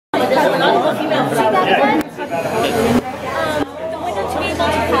there's a lot of female flowers. The window to be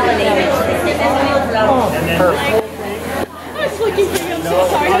multi-pollinated. This is male flower. Perfect. I was looking for you. I'm so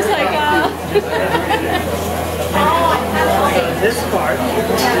sorry. I was like, This part is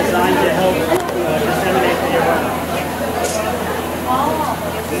designed to help disseminate the aroma.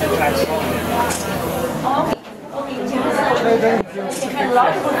 It attracts pollen. You have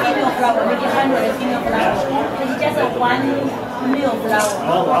lots of female flower, maybe 100 female flowers. It's just one male flower.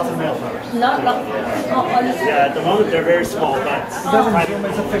 Oh, lots of male flowers. Not lots. Yeah, at the moment they're very small, but it's a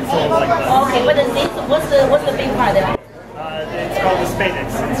fixable like that. Okay, but this, what's the big part there? It's called the spadix.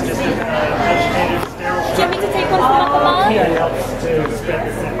 It's just a vegetative sterile. Do you want me to take one from up above? It helps to spread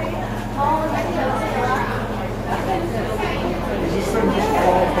the scent.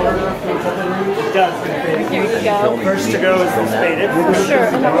 It does. Here you go. First to go is the spadix. Sure.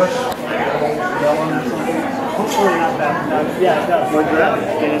 Hopefully not that. Yeah, it does.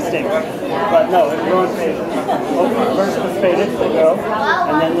 It stinks. But no, it grows phases. First the spadix will go,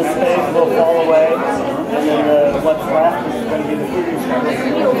 and then the spade will fall away, and then what's left is going to be the fruiting stuff.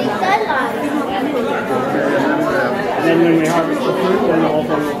 And then when we harvest the fruit, then the whole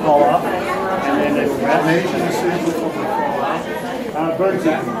thing will fall off, and then it will rest. Birds eat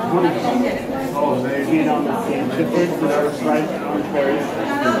on the seed. The birds that are right on the berries.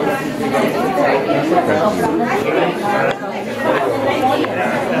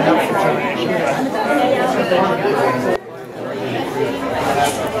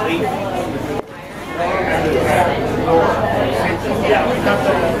 Yeah, we've got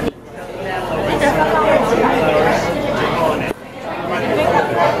the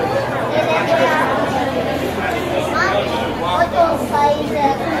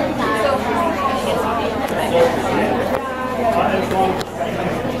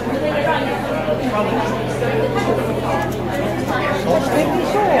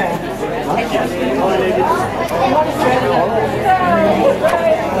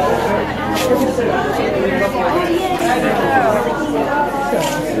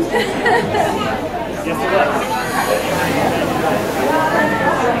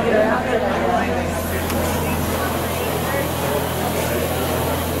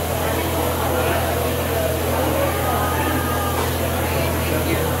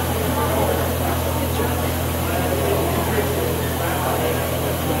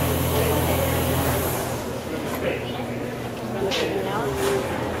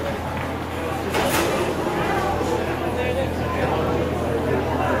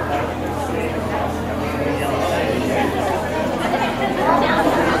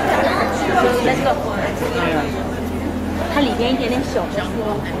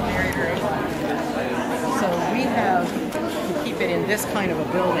So we have to keep it in this kind of a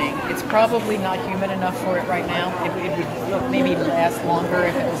building. It's probably not humid enough for it right now. It would maybe last longer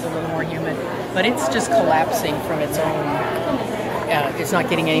if it was a little more humid, but it's just collapsing from its own. It's not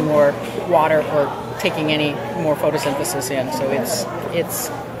getting any more water or taking any more photosynthesis in, so it's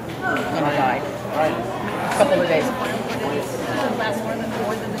gonna die. A couple of days.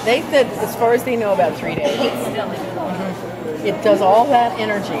 They said, as far as they know, about 3 days. Mm-hmm. It does all that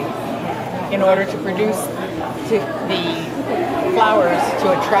energy in order to produce the flowers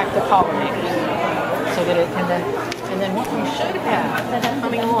to attract the pollinators, so that it can then. And then what we should have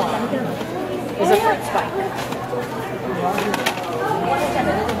coming along is a fruit spike.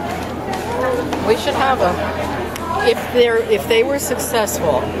 We should have if they were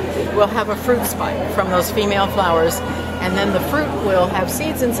successful, we'll have a fruit spike from those female flowers, and then the fruit will have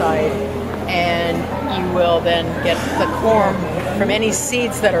seeds inside, and you will then get the corm from any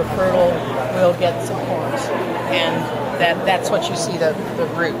seeds that are fertile. We'll get some corms, and that's what you see the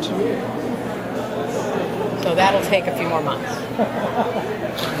root. So that'll take a few more months,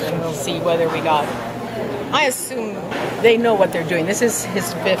 and we'll see whether we got. I assume they know what they're doing. This is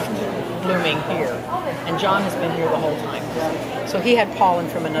his 5th blooming here, and John has been here the whole time. So he had pollen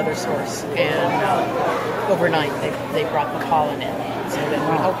from another source, and overnight they brought the pollen in. So then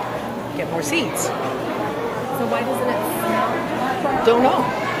we hope to get more seeds. So why doesn't it smell? Don't know.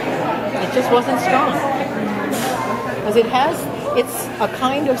 It just wasn't strong. Because it's a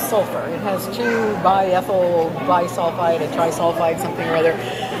kind of sulfur. It has 2 biethyl bisulfide, a trisulfide, something or other.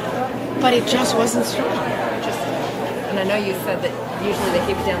 But it just wasn't strong. And I know you said that usually they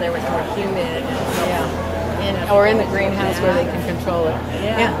keep it down there when it's more humid. Yeah. Or in the greenhouse where they can control it.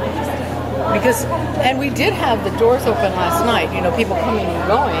 Yeah. And we did have the doors open last night, people coming and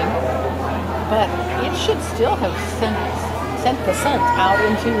going, but it should still have sent the scent out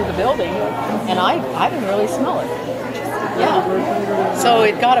into the building, and I didn't really smell it. Yeah. So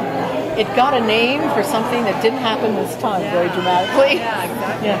it it got a name for something that didn't happen this time very dramatically. Yeah,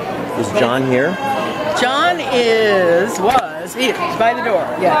 exactly. Yeah. Is John here? John he's by the door.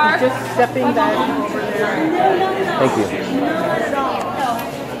 Yeah, he's just stepping back over there. Thank you.